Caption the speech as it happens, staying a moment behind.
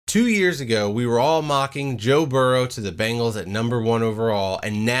2 years ago, we were all mocking Joe Burrow to the Bengals at #1 overall,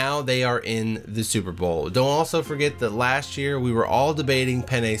 and now they are in the Super Bowl. Don't also forget that last year we were all debating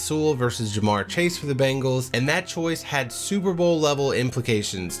Penei Sewell versus Jamar Chase for the Bengals, and that choice had Super Bowl level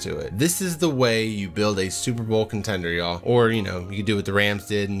implications to it. This is the way you build a Super Bowl contender, y'all. Or, you know, you could do what the Rams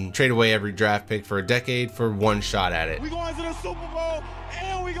did and trade away every draft pick for a decade for one shot at it. We going to the Super Bowl,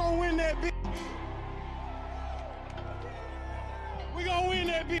 and we gonna win that bitch.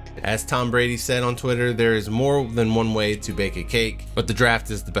 As Tom Brady said on Twitter, there is more than one way to bake a cake, but the draft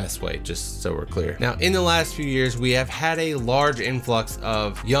is the best way, just so we're clear. Now, in the last few years, we have had a large influx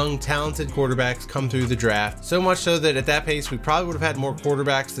of young, talented quarterbacks come through the draft, so much so that at that pace, we probably would have had more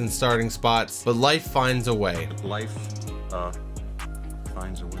quarterbacks than starting spots, but life finds a way. Life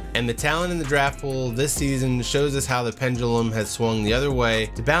finds a way. And the talent in the draft pool this season shows us how the pendulum has swung the other way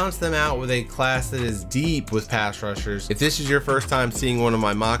to balance them out with a class that is deep with pass rushers. If this is your first time seeing one of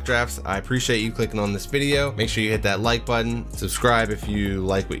my mock drafts, I appreciate you clicking on this video. Make sure you hit that like button, subscribe if you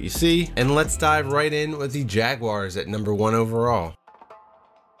like what you see, and let's dive right in with the Jaguars at #1 overall.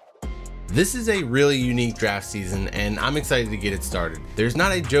 This is a really unique draft season, and I'm excited to get it started. There's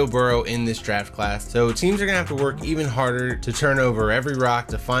not a Joe Burrow in this draft class, so teams are gonna have to work even harder to turn over every rock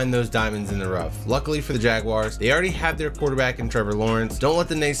to find those diamonds in the rough. Luckily for the Jaguars, they already have their quarterback in Trevor Lawrence. Don't let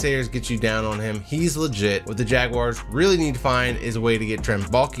the naysayers get you down on him. He's legit. What the Jaguars really need to find is a way to get Trent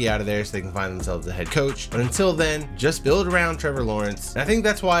Baalke out of there so they can find themselves a head coach. But until then, just build around Trevor Lawrence. And I think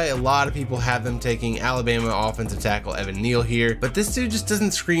that's why a lot of people have them taking Alabama offensive tackle Evan Neal here, but this dude just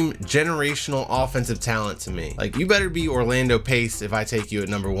doesn't scream generational offensive talent to me. Like, you better be Orlando Pace if I take you at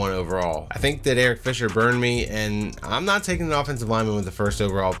 #1 overall. I think that Eric Fisher burned me, and I'm not taking an offensive lineman with the first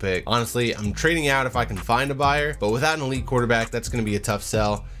overall pick. Honestly, I'm trading out if I can find a buyer, but without an elite quarterback, that's going to be a tough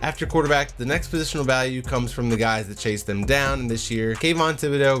sell. After quarterback, the next positional value comes from the guys that chase them down, and this year, Kayvon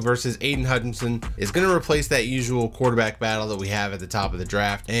Thibodeau versus Aiden Hutchinson is going to replace that usual quarterback battle that we have at the top of the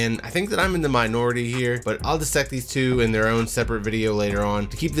draft, and I think that I'm in the minority here, but I'll dissect these two in their own separate video later on.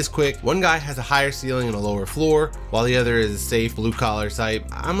 To keep this quick, one guy has a higher ceiling and a lower floor, while the other is a safe blue collar type.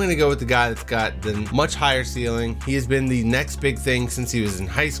 I'm gonna go with the guy that's got the much higher ceiling. He has been the next big thing since he was in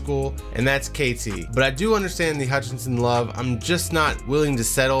high school, and that's KT. But I do understand the Hutchinson love. I'm just not willing to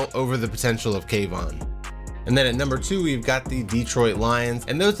settle over the potential of Kayvon. And then at #2, we've got the Detroit Lions.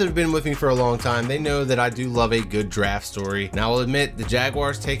 And those that have been with me for a long time, they know that I do love a good draft story. Now, I'll admit, the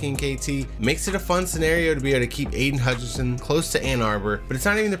Jaguars taking KT makes it a fun scenario to be able to keep Aiden Hutchinson close to Ann Arbor, but it's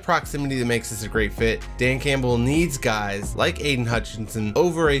not even the proximity that makes this a great fit. Dan Campbell needs guys like Aiden Hutchinson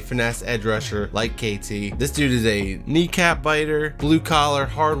over a finesse edge rusher like KT. This dude is a kneecap biter, blue collar,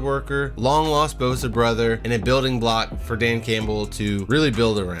 hard worker, long lost Bosa brother, and a building block for Dan Campbell to really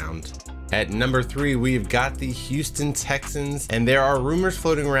build around. At #3, we've got the Houston Texans, and there are rumors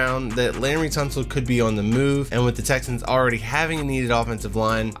floating around that Laremy Tunsil could be on the move, and with the Texans already having a needed offensive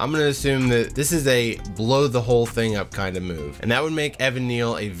line, I'm going to assume that this is a blow the whole thing up kind of move, and that would make Evan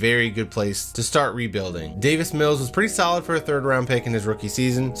Neal a very good place to start rebuilding. Davis Mills was pretty solid for a 3rd round pick in his rookie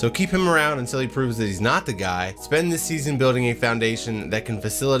season, so keep him around until he proves that he's not the guy. Spend this season building a foundation that can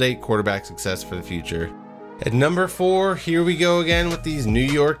facilitate quarterback success for the future. At #4, here we go again with these New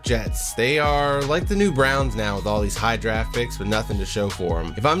York Jets. They are like the new Browns now with all these high draft picks but nothing to show for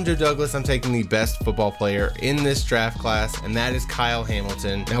them. If I'm Joe Douglas, I'm taking the best football player in this draft class, and that is Kyle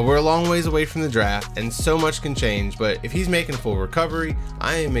Hamilton. Now, we're a long ways away from the draft, and so much can change, but if he's making full recovery,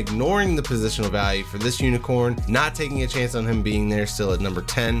 I am ignoring the positional value for this unicorn, not taking a chance on him being there still at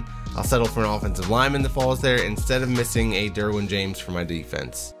 #10. I'll settle for an offensive lineman that falls there instead of missing a Derwin James for my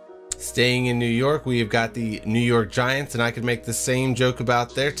defense. Staying in New York, we have got the New York Giants, and I could make the same joke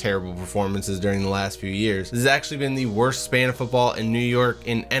about their terrible performances during the last few years. This has actually been the worst span of football in New York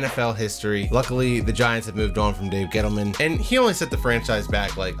in NFL history. Luckily, the Giants have moved on from Dave Gettleman, and he only set the franchise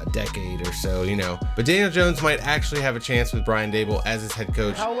back like a decade or so, you know. But Daniel Jones might actually have a chance with Brian Daboll as his head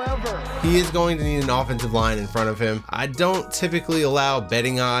coach. However, he is going to need an offensive line in front of him. I don't typically allow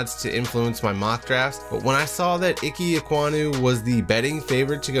betting odds to influence my mock drafts, but when I saw that Ike Ekwonu was the betting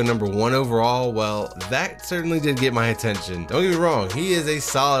favorite to go #1 overall, well, that certainly did get my attention. Don't get me wrong, he is a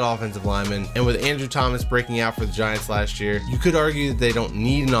solid offensive lineman, and with Andrew Thomas breaking out for the Giants last year, you could argue that they don't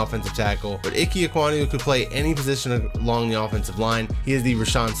need an offensive tackle, but Ike Ekwonu could play any position along the offensive line. He is the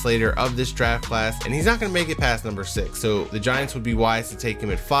Rashawn Slater of this draft class, and he's not going to make it past #6, so the Giants would be wise to take him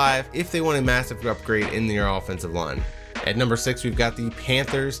at 5 if they want a massive upgrade in their offensive line. At number 6, we've got the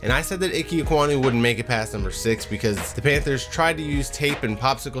Panthers, and I said that Ike Ekwonu wouldn't make it past number 6 because the Panthers tried to use tape and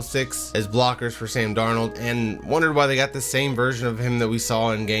popsicle sticks as blockers for Sam Darnold and wondered why they got the same version of him that we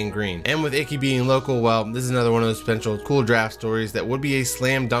saw in Gang Green. And with Ike being local, well, this is another one of those potential cool draft stories that would be a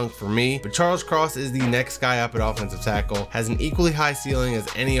slam dunk for me, but Charles Cross is the next guy up at offensive tackle, has an equally high ceiling as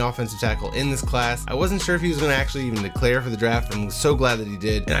any offensive tackle in this class. I wasn't sure if he was going to actually even declare for the draft, and was so glad that he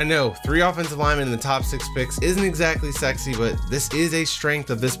did. And I know 3 offensive linemen in the top 6 picks isn't exactly sexy, but this is a strength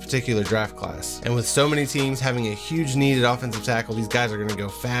of this particular draft class. And with so many teams having a huge need at offensive tackle, these guys are going to go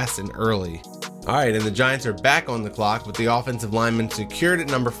fast and early. Alright, and the Giants are back on the clock with the offensive lineman secured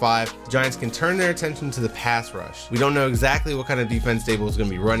at number 5. The Giants can turn their attention to the pass rush. We don't know exactly what kind of defense Dable is going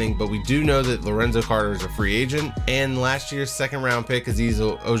to be running, but we do know that Lorenzo Carter is a free agent, and last year's 2nd round pick Azeez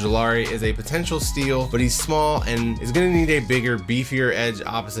Ojulari is a potential steal, but he's small and is going to need a bigger, beefier edge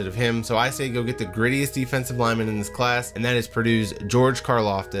opposite of him. So I say go get the grittiest defensive lineman in this class, and that is Purdue's George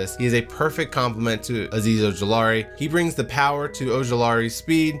Karlaftis. He is a perfect complement to Azeez Ojulari. He brings the power to Ojulari's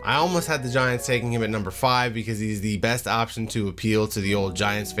speed. I almost had the Giants taking him at number 5 because he's the best option to appeal to the old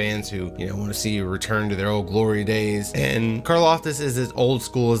Giants fans who, you know, want to see you return to their old glory days. And Karlaftis is as old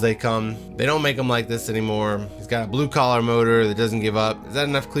school as they come. They don't make him like this anymore. He's got a blue collar motor that doesn't give up. Is that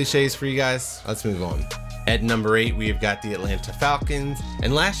enough cliches for you guys? Let's move on. At number 8, we've got the Atlanta Falcons,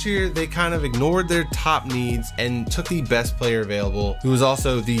 and last year they kind of ignored their top needs and took the best player available, who was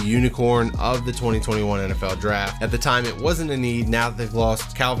also the unicorn of the 2021 NFL draft. At the time it wasn't a need. Now that they've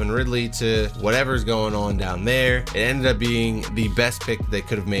lost Calvin Ridley to whatever's going on down there, it ended up being the best pick that they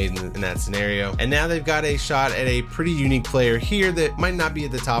could have made in that scenario. And now they've got a shot at a pretty unique player here that might not be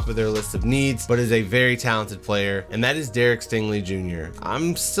at the top of their list of needs, but is a very talented player, and that is Derek Stingley Jr.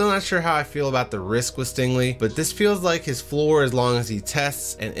 I'm still not sure how I feel about the risk with Stingley, but this feels like his floor as long as he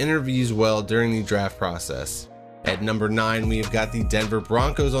tests and interviews well during the draft process. At number 9, we have got the Denver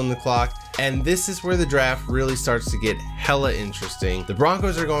Broncos on the clock, and this is where the draft really starts to get hella interesting. The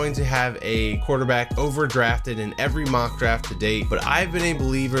Broncos are going to have a quarterback overdrafted in every mock draft to date, but I've been a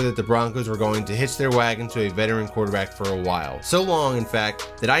believer that the Broncos were going to hitch their wagon to a veteran quarterback for a while. So long, in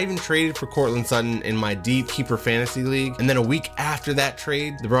fact, that I even traded for Cortland Sutton in my deep keeper fantasy league, and then a week after that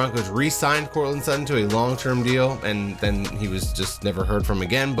trade, the Broncos re-signed Cortland Sutton to a long-term deal, and then he was just never heard from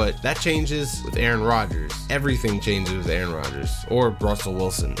again. But that changes with Aaron Rodgers. Everything changes with Aaron Rodgers or Russell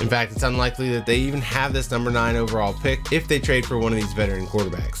Wilson. In fact, it's unlikely that they even have this number 9 overall pick if they trade for one of these veteran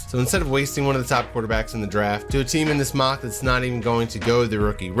quarterbacks. So instead of wasting one of the top quarterbacks in the draft to a team in this mock that's not even going to go the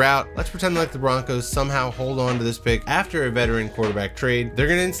rookie route, let's pretend like the Broncos somehow hold on to this pick after a veteran quarterback trade. They're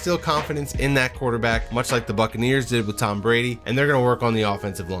going to instill confidence in that quarterback, much like the Buccaneers did with Tom Brady, and they're going to work on the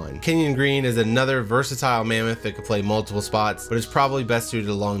offensive line. Kenyon Green is another versatile mammoth that could play multiple spots, but is probably best suited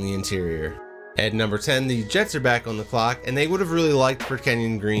along the interior. At number 10, the Jets are back on the clock, and they would have really liked for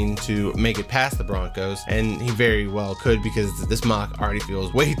Kenyon Green to make it past the Broncos, and he very well could because this mock already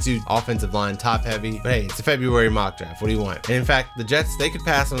feels way too offensive line top heavy. But hey, it's a February mock draft. What do you want? And in fact, the Jets, they could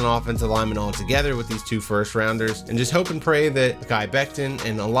pass on an offensive lineman altogether with these 2 first rounders and just hope and pray that Kai Becton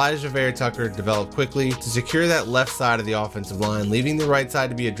and Elijah Vera Tucker develop quickly to secure that left side of the offensive line, leaving the right side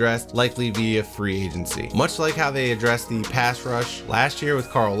to be addressed likely via free agency. Much like how they addressed the pass rush last year with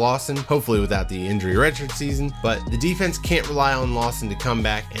Carl Lawson, hopefully without the injury redshirt season, but the defense can't rely on Lawson to come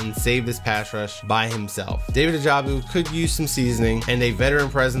back and save this pass rush by himself. David Ojabo could use some seasoning, and a veteran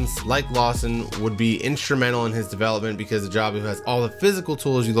presence like Lawson would be instrumental in his development because Ojabo has all the physical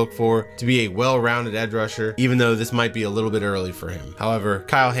tools you look for to be a well-rounded edge rusher, even though this might be a little bit early for him. However,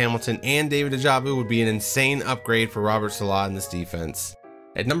 Kyle Hamilton and David Ojabo would be an insane upgrade for Robert Salah in this defense.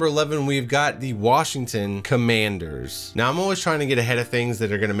 At number 11, we've got the Washington Commanders. Now, I'm always trying to get ahead of things that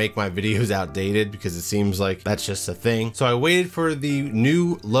are going to make my videos outdated because it seems like that's just a thing. So I waited for the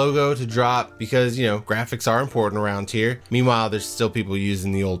new logo to drop because, you know, graphics are important around here. Meanwhile, there's still people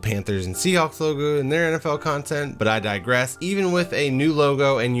using the old Panthers and Seahawks logo in their NFL content, but I digress. Even with a new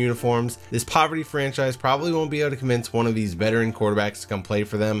logo and uniforms, this poverty franchise probably won't be able to convince one of these veteran quarterbacks to come play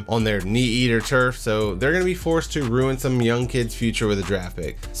for them on their knee-eater turf, so they're going to be forced to ruin some young kid's future with a draft pick.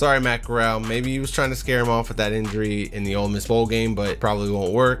 Sorry, Matt Corral. Maybe he was trying to scare him off with that injury in the Ole Miss Bowl game, but probably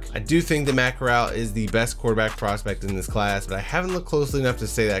won't work. I do think that Matt Corral is the best quarterback prospect in this class, but I haven't looked closely enough to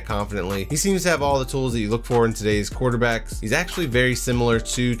say that confidently. He seems to have all the tools that you look for in today's quarterbacks. He's actually very similar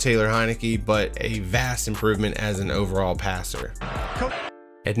to Taylor Heineke, but a vast improvement as an overall passer.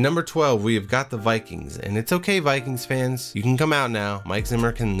 At number 12, we have got the Vikings, and it's okay, Vikings fans. You can come out now. Mike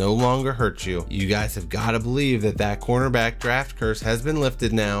Zimmer can no longer hurt you. You guys have got to believe that that cornerback draft curse has been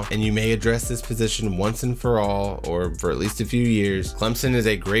lifted now, and you may address this position once and for all, or for at least a few years. Clemson is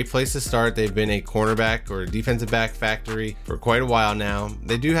a great place to start. They've been a cornerback or a defensive back factory for quite a while now.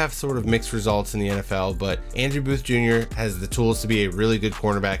 They do have sort of mixed results in the NFL, but Andrew Booth Jr. has the tools to be a really good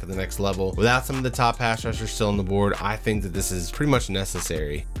cornerback at the next level. Without some of the top pass rushers still on the board, I think that this is pretty much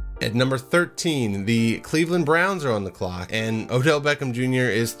necessary. At number 13, the Cleveland Browns are on the clock, and Odell Beckham Jr.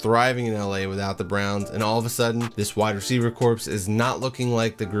 is thriving in LA without the Browns, and all of a sudden, this wide receiver corps is not looking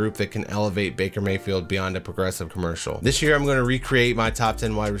like the group that can elevate Baker Mayfield beyond a Progressive commercial. This year, I'm going to recreate my top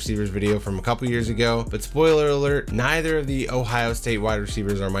 10 wide receivers video from a couple years ago, but spoiler alert, neither of the Ohio State wide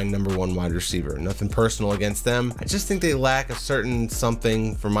receivers are my number one wide receiver. Nothing personal against them. I just think they lack a certain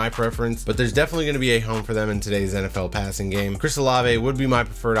something for my preference, but there's definitely going to be a home for them in today's NFL passing game. Chris Olave would be my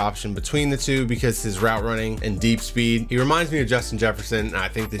preferred option between the two because his route running and deep speed, he reminds me of Justin Jefferson, and I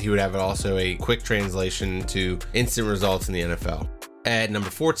think that he would have also a quick translation to instant results in the NFL. At number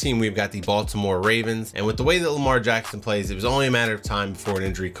 14, we've got the Baltimore Ravens, and with the way that Lamar Jackson plays, it was only a matter of time before an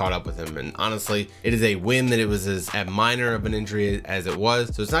injury caught up with him, and honestly, it is a win that it was as minor of an injury as it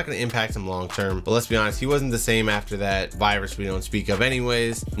was, so it's not going to impact him long term. But let's be honest, he wasn't the same after that virus we don't speak of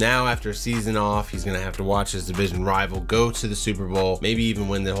anyways. Now, after a season off, he's going to have to watch his division rival go to the Super Bowl, maybe even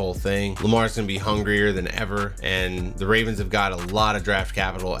win the whole thing. Lamar's going to be hungrier than ever, and the Ravens have got a lot of draft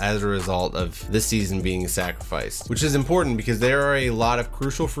capital as a result of this season being sacrificed, which is important because there are a lot of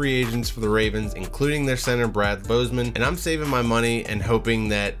crucial free agents for the Ravens, including their center Brad Bozeman, and I'm saving my money and hoping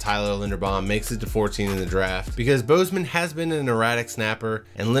that Tyler Linderbaum makes it to 14 in the draft because Bozeman has been an erratic snapper,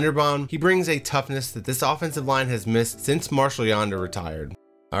 and Linderbaum, he brings a toughness that this offensive line has missed since Marshall Yonder retired.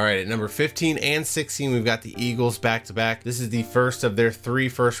 All right, at number 15 and 16, we've got the Eagles back-to-back. This is the first of their 3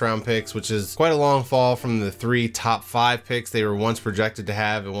 first-round picks, which is quite a long fall from the 3 top 5 picks they were once projected to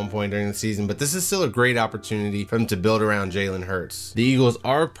have at one point during the season, but this is still a great opportunity for them to build around Jalen Hurts. The Eagles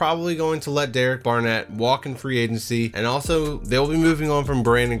are probably going to let Derek Barnett walk in free agency, and also they'll be moving on from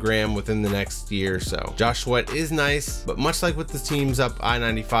Brandon Graham within the next year or so. Josh Sweat is nice, but much like with the teams up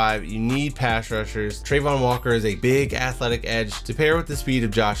I-95, you need pass rushers. Trayvon Walker is a big athletic edge to pair with the speed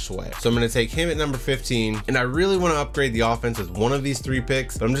of Josh Sweat. So I'm going to take him at number 15, and I really want to upgrade the offense with one of these 3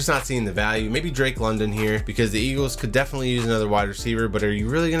 picks, but I'm just not seeing the value. Maybe Drake London here because the Eagles could definitely use another wide receiver, but are you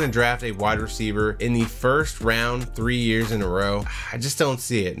really going to draft a wide receiver in the first round 3 years in a row? I just don't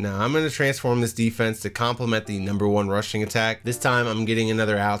see it. Now I'm going to transform this defense to complement the number 1 rushing attack. This time I'm getting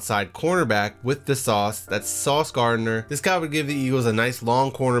another outside cornerback with the sauce. That's Sauce Gardner. This guy would give the Eagles a nice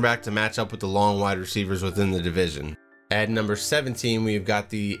long cornerback to match up with the long wide receivers within the division. At number 17, we've got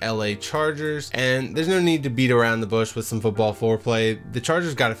the LA Chargers, and there's no need to beat around the bush with some football foreplay. The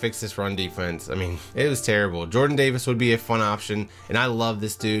Chargers got to fix this run defense. I mean, it was terrible. Jordan Davis would be a fun option, and I love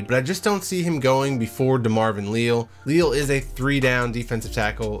this dude, but I just don't see him going before DeMarvin Leal. Leal is a 3-down defensive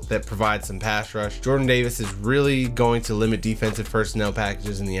tackle that provides some pass rush. Jordan Davis is really going to limit defensive personnel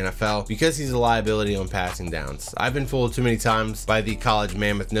packages in the NFL because he's a liability on passing downs. I've been fooled too many times by the college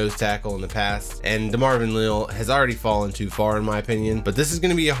mammoth nose tackle in the past, and DeMarvin Leal has already fallen too far in my opinion, but this is going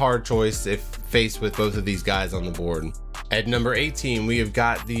to be a hard choice if faced with both of these guys on the board. At number 18, we have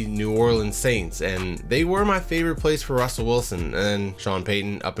got the New Orleans Saints, and they were my favorite place for Russell Wilson, and then Sean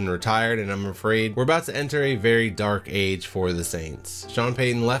Payton up and retired, and I'm afraid we're about to enter a very dark age for the Saints. Sean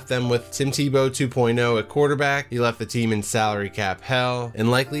Payton left them with Tim Tebow 2.0 at quarterback. He left the team in salary cap hell,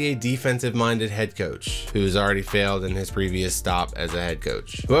 and likely a defensive-minded head coach who has already failed in his previous stop as a head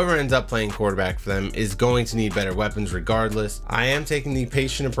coach. Whoever ends up playing quarterback for them is going to need better weapons regardless. I am taking the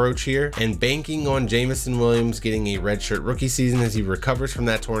patient approach here and banking on Jameson Williams getting a redshirt rookie season as he recovers from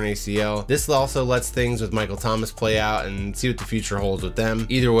that torn ACL. This also lets things with Michael Thomas play out and see what the future holds with them.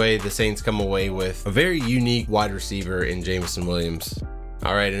 Either way, the Saints come away with a very unique wide receiver in Jameson Williams.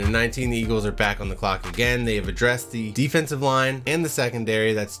 All right, and in 19, the Eagles are back on the clock again. They have addressed the defensive line and the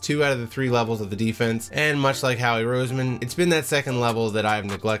secondary. That's 2 out of the 3 levels of the defense. And much like Howie Roseman, it's been that second level that I've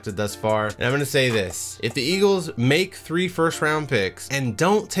neglected thus far. And I'm going to say this. If the Eagles make 3 first-round picks and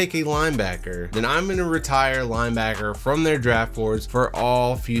don't take a linebacker, then I'm going to retire linebacker from their draft boards for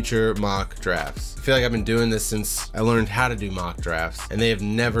all future mock drafts. I feel like I've been doing this since I learned how to do mock drafts, and they have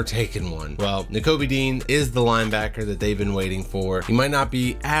never taken one. Well, Nakobe Dean is the linebacker that they've been waiting for. He might not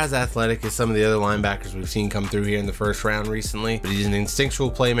be as athletic as some of the other linebackers we've seen come through here in the first round recently, but he's an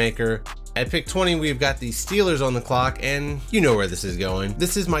instinctual playmaker. At pick 20, we've got the Steelers on the clock, and you know where this is going.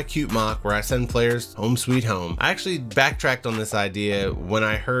 This is my cute mock where I send players home sweet home. I actually backtracked on this idea when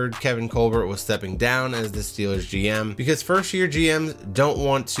I heard Kevin Colbert was stepping down as the Steelers GM, because first-year GMs don't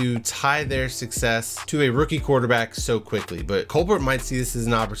want to tie their success to a rookie quarterback so quickly, but Colbert might see this as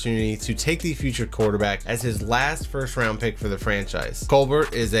an opportunity to take the future quarterback as his last first-round pick for the franchise.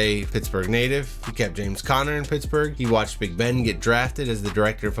 Colbert is a Pittsburgh native. He kept James Conner in Pittsburgh. He watched Big Ben get drafted as the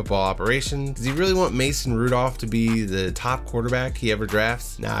director of football operations. Does he really want Mason Rudolph to be the top quarterback he ever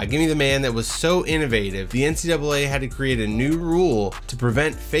drafts? Nah, give me the man that was so innovative, the NCAA had to create a new rule to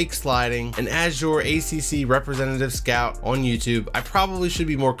prevent fake sliding, and as your ACC representative scout on YouTube, I probably should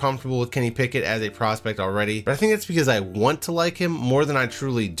be more comfortable with Kenny Pickett as a prospect already, but I think that's because I want to like him more than I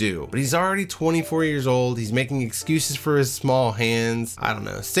truly do. But he's already 24 years old, he's making excuses for his small hands. I don't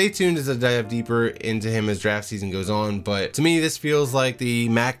know. Stay tuned as I dive deeper into him as draft season goes on, but to me this feels like the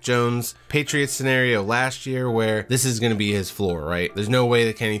Mac Jones Patriots scenario last year where this is going to be his floor, right? There's no way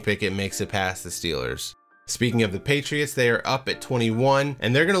that Kenny Pickett makes it past the Steelers. Speaking of the Patriots, they are up at 21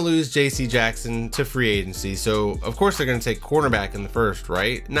 and they're going to lose JC Jackson to free agency. So of course they're going to take cornerback in the first,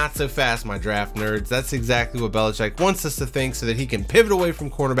 right? Not so fast, my draft nerds. That's exactly what Belichick wants us to think so that he can pivot away from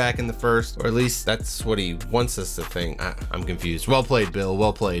cornerback in the first, or at least that's what he wants us to think. I'm confused. Well played, Bill.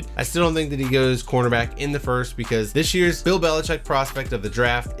 Well played. I still don't think that he goes cornerback in the first because this year's Bill Belichick prospect of the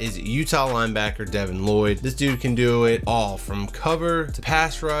draft is Utah linebacker Devin Lloyd. This dude can do it all from cover to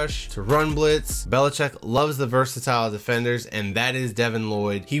pass rush to run blitz. Belichick loves the versatile defenders, and that is Devin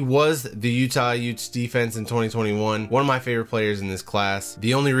Lloyd. He was the Utah Utes defense in 2021, one of my favorite players in this class.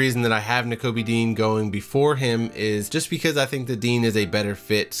 The only reason that I have Nakobe Dean going before him is just because I think that Dean is a better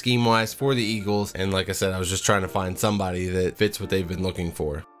fit scheme-wise for the Eagles, and like I said, I was just trying to find somebody that fits what they've been looking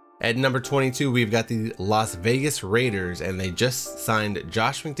for. At number 22, we've got the Las Vegas Raiders, and they just signed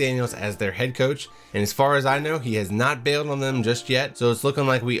Josh McDaniels as their head coach. And as far as I know, he has not bailed on them just yet. So it's looking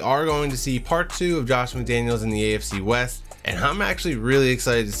like we are going to see part 2 of Josh McDaniels in the AFC West. And I'm actually really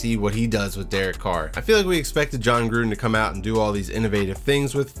excited to see what he does with Derek Carr. I feel like we expected John Gruden to come out and do all these innovative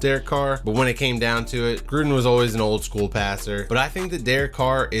things with Derek Carr, but when it came down to it, Gruden was always an old school passer. But I think that Derek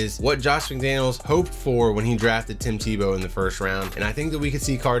Carr is what Josh McDaniels hoped for when he drafted Tim Tebow in the first round. And I think that we could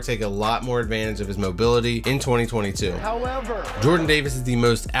see Carr take a lot more advantage of his mobility in 2022. However, Jordan Davis is the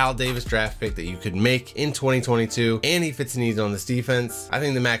most Al Davis draft pick that you could make in 2022, and he fits the needs on this defense. I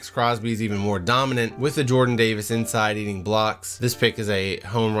think the Max Crosby is even more dominant with the Jordan Davis inside eating blocks. This pick is a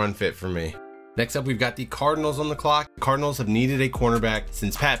home run fit for me. Next up, we've got the Cardinals on the clock. The Cardinals have needed a cornerback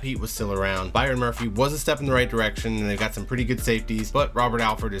since Pat Pete was still around. Byron Murphy was a step in the right direction, and they've got some pretty good safeties, but Robert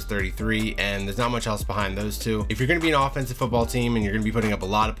Alford is 33, and there's not much else behind those two. If you're going to be an offensive football team and you're going to be putting up a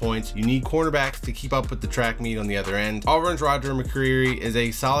lot of points, you need cornerbacks to keep up with the track meet on the other end. Auburn's Roger McCreary is a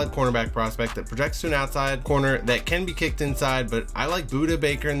solid cornerback prospect that projects to an outside corner that can be kicked inside, but I like Buda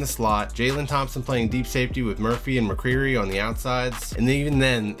Baker in the slot, Jalen Thompson playing deep safety with Murphy and McCreary on the outsides, and even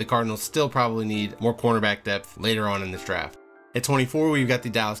then, the Cardinals still probably need more cornerback depth later on in this draft. At 24, we've got the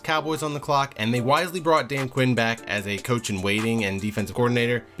Dallas Cowboys on the clock, and they wisely brought Dan Quinn back as a coach in waiting and defensive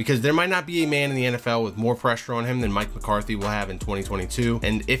coordinator because there might not be a man in the NFL with more pressure on him than Mike McCarthy will have in 2022,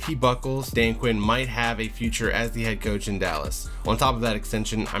 and if he buckles, Dan Quinn might have a future as the head coach in Dallas. On top of that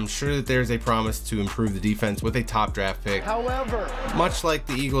extension, I'm sure that there's a promise to improve the defense with a top draft pick. however, Much like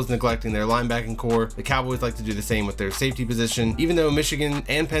the Eagles neglecting their linebacking core, the Cowboys like to do the same with their safety position. Even though Michigan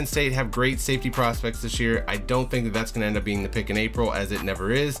and Penn State have great safety prospects this year, I don't think that that's going to end up being the pick in April, as it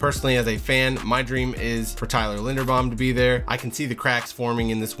never is. Personally, as a fan, my dream is for Tyler Linderbaum to be there. I can see the cracks forming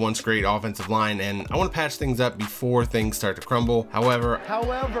in this once great offensive line, and I want to patch things up before things start to crumble. However,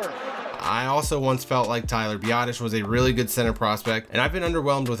 I also once felt like Tyler Biadasz was a really good center prospect, and I've been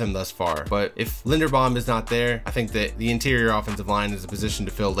underwhelmed with him thus far. But if Linderbaum is not there, I think that the interior offensive line is a position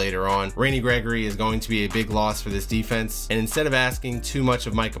to fill later on. Randy Gregory is going to be a big loss for this defense, and instead of asking too much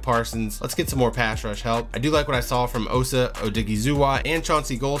of Micah Parsons, let's get some more pass rush help. I do like what I saw from Osa Odigizua and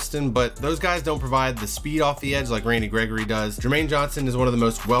Chauncey Golston, but those guys don't provide the speed off the edge like Randy Gregory does. Jermaine Johnson is one of the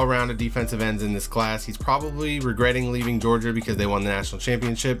most well-rounded defensive ends in this class. He's probably regretting leaving Georgia because they won the national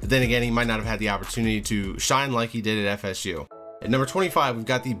championship, but then again, he might not have had the opportunity to shine like he did at FSU. At number 25, we've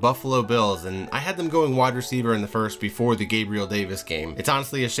got the Buffalo Bills, and I had them going wide receiver in the first before the Gabriel Davis game. It's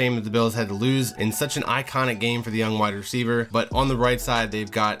honestly a shame that the Bills had to lose in such an iconic game for the young wide receiver, but on the right side, they've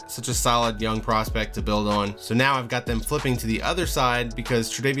got such a solid young prospect to build on. So now I've got them flipping to the other side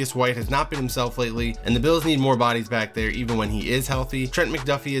because Tre'Davious White has not been himself lately, and the Bills need more bodies back there even when he is healthy. Trent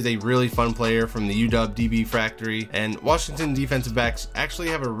McDuffie is a really fun player from the UW DB factory, and Washington defensive backs actually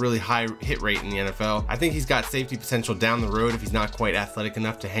have a really high hit rate in the NFL. I think he's got safety potential down the road if he's he's not quite athletic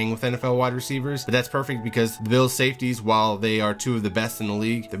enough to hang with NFL wide receivers, but that's perfect because the Bills safeties, while they are two of the best in the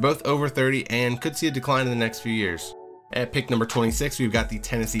league, they're both over 30 and could see a decline in the next few years. At pick number 26, we've got the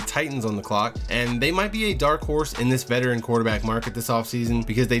Tennessee Titans on the clock, and they might be a dark horse in this veteran quarterback market this offseason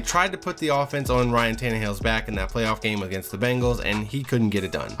because they tried to put the offense on Ryan Tannehill's back in that playoff game against the Bengals, and he couldn't get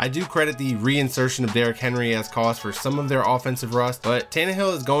it done. I do credit the reinsertion of Derrick Henry as cause for some of their offensive rust, but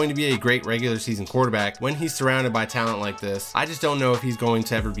Tannehill is going to be a great regular season quarterback when he's surrounded by talent like this. I just don't know if he's going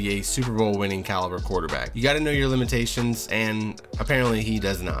to ever be a Super Bowl winning caliber quarterback. You got to know your limitations, and apparently he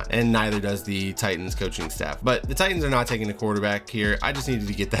does not, and neither does the Titans coaching staff. But the Titans are not taking a quarterback here. I just needed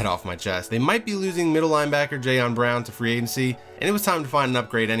to get that off my chest. They might be losing middle linebacker Jayon Brown to free agency, and it was time to find an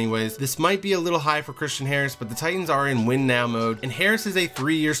upgrade anyways. This might be a little high for Christian Harris, but the Titans are in win now mode, and Harris is a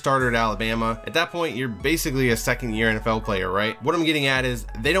 3-year starter at Alabama. At that point, you're basically a second-year NFL player, right? What I'm getting at is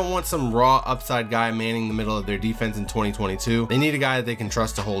they don't want some raw upside guy manning the middle of their defense in 2022. They need a guy that they can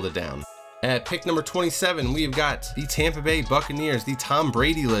trust to hold it down. At pick number 27, we've got the Tampa Bay Buccaneers, the Tom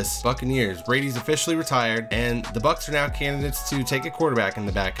Brady-less Buccaneers. Brady's officially retired, and the Bucs are now candidates to take a quarterback in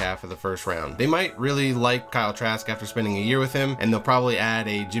the back half of the first round. They might really like Kyle Trask after spending a year with him, and they'll probably add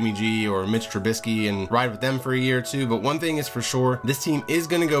a Jimmy G or Mitch Trubisky and ride with them for a year or two, but one thing is for sure, this team is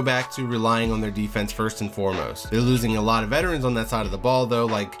going to go back to relying on their defense first and foremost. They're losing a lot of veterans on that side of the ball though,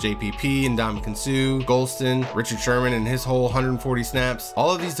 like JPP and Ndamukong Suh, Golston, Richard Sherman and his whole 140 snaps. All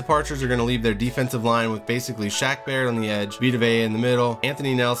of these departures are going to leave their defensive line with basically Shaq Barrett on the edge, Vita Vea in the middle,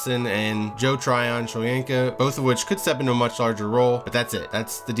 Anthony Nelson and Joe Tryon-Shoyinka, both of which could step into a much larger role, but that's it.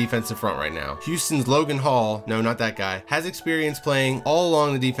 That's the defensive front right now. Houston's Logan Hall, no, not that guy, has experience playing all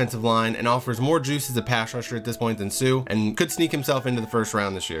along the defensive line and offers more juice as a pass rusher at this point than Suh, and could sneak himself into the first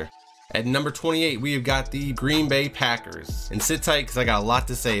round this year. At number 28, we have got the Green Bay Packers. And sit tight because I got a lot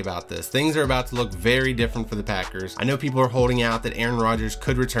to say about this. Things are about to look very different for the Packers. I know people are holding out that Aaron Rodgers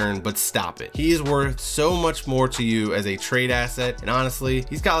could return, but stop it. He is worth so much more to you as a trade asset. And honestly,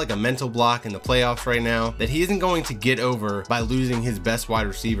 he's got like a mental block in the playoffs right now that he isn't going to get over by losing his best wide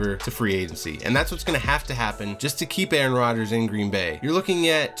receiver to free agency. And that's what's going to have to happen just to keep Aaron Rodgers in Green Bay. You're looking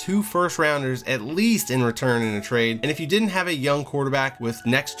at 2 first-rounders at least in return in a trade. And if you didn't have a young quarterback with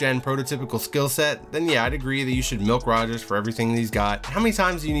next-gen prototypical skill set, then yeah, I'd agree that you should milk Rodgers for everything that he's got. How many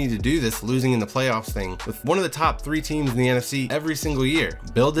times do you need to do this losing in the playoffs thing with one of the top 3 teams in the NFC every single year?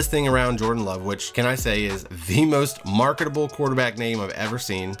 Build this thing around Jordan Love, which can I say is the most marketable quarterback name I've ever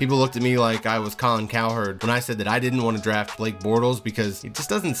seen. People looked at me like I was Colin Cowherd when I said that I didn't want to draft Blake Bortles because it just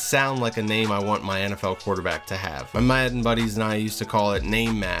doesn't sound like a name I want my NFL quarterback to have. My Madden buddies and I used to call it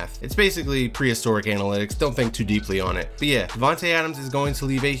name math. It's basically prehistoric analytics. Don't think too deeply on it. But yeah, Davante Adams is going to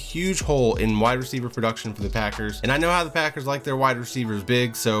leave a huge hole in wide receiver production for the Packers, and I know how the Packers like their wide receivers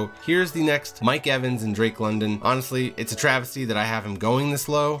big, so here's the next Mike Evans and Drake London. Honestly, it's a travesty that I have him going this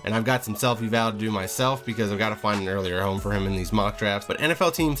low, and I've got some self-eval to do myself because I've got to find an earlier home for him in these mock drafts. But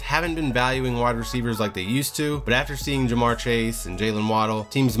NFL teams haven't been valuing wide receivers like they used to, but after seeing Jamar Chase and Jalen Waddle,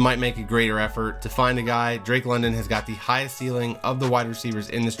 teams might make a greater effort to find a guy. Drake London has got the highest ceiling of the wide receivers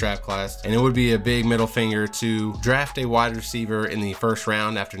in this draft class, and it would be a big middle finger to draft a wide receiver in the first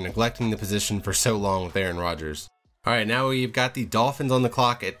round after neglecting the position for so long with Aaron Rodgers. All right, now we've got the Dolphins on the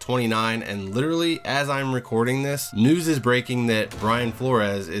clock at 29, and literally as I'm recording this, news is breaking that Brian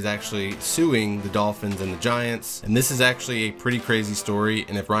Flores is actually suing the Dolphins and the Giants, and this is actually a pretty crazy story.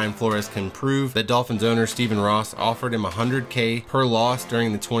 And if Brian Flores can prove that Dolphins owner Stephen Ross offered him $100K per loss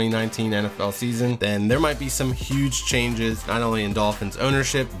during the 2019 NFL season, then there might be some huge changes, not only in Dolphins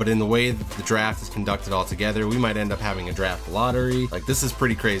ownership, but in the way that the draft is conducted altogether. We might end up having a draft lottery. Like, this is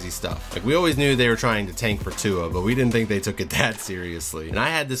pretty crazy stuff. Like, we always knew they were trying to tank for Tua, but we didn't think they took it that seriously. And I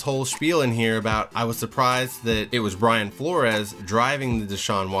had this whole spiel in here about I was surprised that it was Brian Flores driving the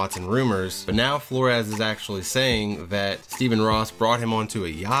Deshaun Watson rumors, but now Flores is actually saying that Stephen Ross brought him onto a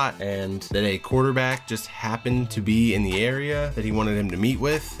yacht and that a quarterback just happened to be in the area that he wanted him to meet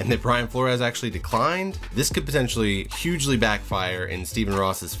with, and that Brian Flores actually declined. This could potentially hugely backfire in Stephen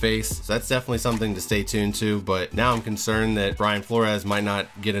Ross's face, so that's definitely something to stay tuned to. But now I'm concerned that Brian Flores might not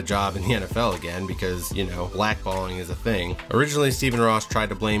get a job in the NFL again because, you know, blackballing is a thing. Originally, Stephen Ross tried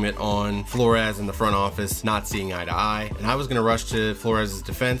to blame it on Flores in the front office not seeing eye to eye, and I was going to rush to Flores'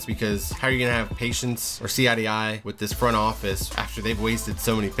 defense because how are you going to have patience or see eye to eye with this front office after they've wasted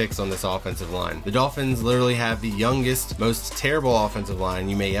so many picks on this offensive line? The Dolphins literally have the youngest, most terrible offensive line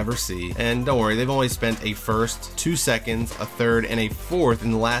you may ever see, and don't worry, they've only spent a first, 2 seconds, a third, and a fourth in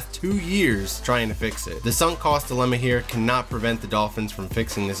the last 2 years trying to fix it. The sunk cost dilemma here cannot prevent the Dolphins from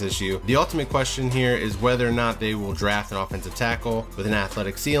fixing this issue. The ultimate question here is whether or not they they will draft an offensive tackle with an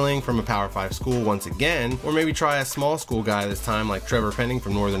athletic ceiling from a Power 5 school once again, or maybe try a small school guy this time like Trevor Penning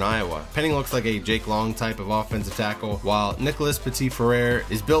from Northern Iowa. Penning looks like a Jake Long type of offensive tackle, while Nicholas Petit-Frere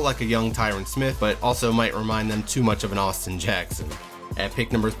is built like a young Tyron Smith, but also might remind them too much of an Austin Jackson. At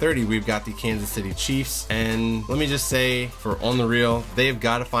pick number 30, we've got the Kansas City Chiefs, and let me just say, for on the real, they've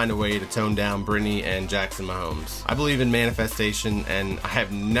got to find a way to tone down Brittany and Jackson Mahomes. I believe in manifestation, and I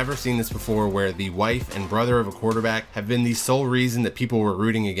have never seen this before where the wife and brother of a quarterback have been the sole reason that people were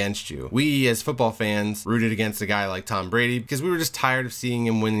rooting against you. We, as football fans, rooted against a guy like Tom Brady because we were just tired of seeing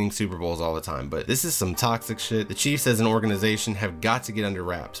him winning Super Bowls all the time, but this is some toxic shit. The Chiefs as an organization have got to get under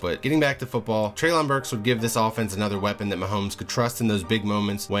wraps. But getting back to football, Treylon Burks would give this offense another weapon that Mahomes could trust in those big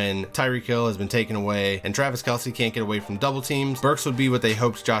moments when Tyreek Hill has been taken away and Travis Kelce can't get away from double teams. Burks would be what they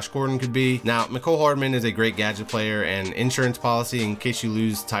hoped Josh Gordon could be. Now, Mecole Hardman is a great gadget player and insurance policy in case you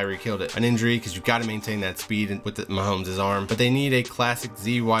lose Tyreek Hill to an injury, because you've got to maintain that speed with Mahomes' arm. But they need a classic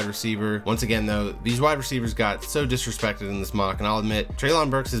Z wide receiver. Once again, though, these wide receivers got so disrespected in this mock, and I'll admit, Treylon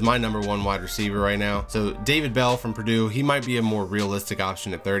Burks is my #1 wide receiver right now. So David Bell from Purdue, he might be a more realistic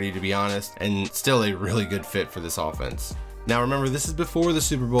option at 30, to be honest, and still a really good fit for this offense. Now remember, this is before the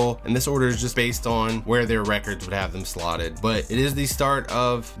Super Bowl, and this order is just based on where their records would have them slotted. But it is the start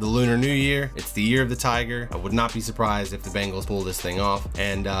of the Lunar New Year. It's the year of the Tiger. I would not be surprised if the Bengals pull this thing off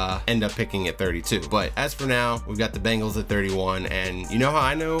and end up picking at 32. But as for now, we've got the Bengals at 31, and you know how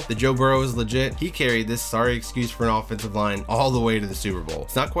I know that Joe Burrow is legit? He carried this sorry excuse for an offensive line all the way to the Super Bowl.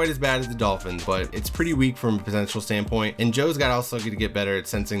 It's not quite as bad as the Dolphins, but it's pretty weak from a potential standpoint, and Joe's got also to get better at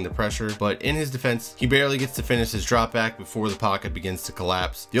sensing the pressure. But in his defense, he barely gets to finish his drop back before the pocket begins to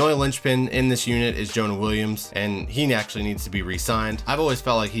collapse. The only linchpin in this unit is Jonah Williams, and he actually needs to be re-signed. I've always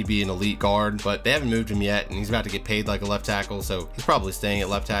felt like he'd be an elite guard, but they haven't moved him yet, and he's about to get paid like a left tackle, so he's probably staying at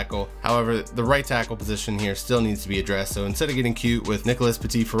left tackle. However, the right tackle position here still needs to be addressed, so instead of getting cute with Nicholas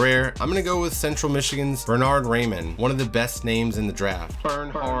Petit-Frere, I'm gonna go with Central Michigan's Bernhard Raimann, one of the best names in the draft.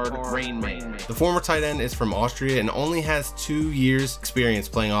 Bernhard Raimann. The former tight end is from Austria and only has 2 years experience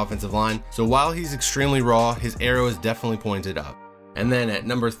playing offensive line, so while he's extremely raw, his arrow is definitely pointed up. And then at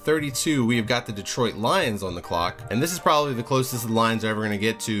number 32, we have got the Detroit Lions on the clock. And this is probably the closest the Lions are ever going to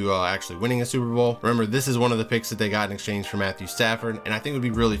get to actually winning a Super Bowl. Remember, this is one of the picks that they got in exchange for Matthew Stafford, and I think it would be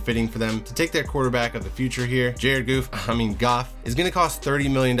really fitting for them to take their quarterback of the future here. Goff is going to cost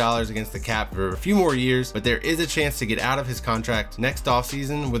 $30 million against the cap for a few more years, but there is a chance to get out of his contract next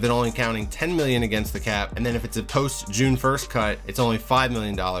offseason with it only counting $10 million against the cap. And then if it's a post-June 1st cut, it's only $5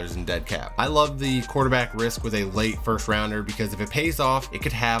 million in dead cap. I love the quarterback risk with a late first rounder, because if it pays off, it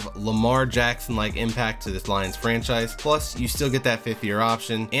could have Lamar Jackson-like impact to this Lions franchise. Plus, you still get that 5th-year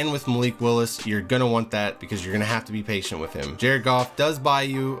option, and with Malik Willis, you're gonna want that because you're gonna have to be patient with him. Jared Goff does buy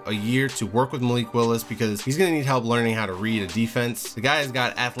you a year to work with Malik Willis because he's gonna need help learning how to read a defense. The guy has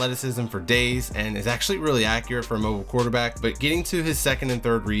got athleticism for days and is actually really accurate for a mobile quarterback, but getting to his 2nd and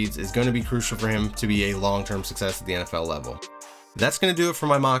 3rd reads is gonna be crucial for him to be a long-term success at the NFL level. That's going to do it for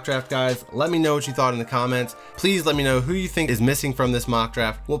my mock draft, guys. Let me know what you thought in the comments. Please let me know who you think is missing from this mock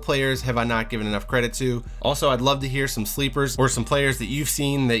draft. What players have I not given enough credit to? Also, I'd love to hear some sleepers or some players that you've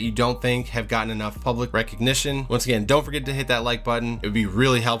seen that you don't think have gotten enough public recognition. Once again, don't forget to hit that like button. It would be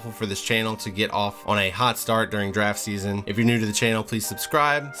really helpful for this channel to get off on a hot start during draft season. If you're new to the channel, please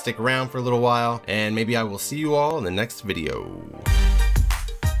subscribe, stick around for a little while, and maybe I will see you all in the next video.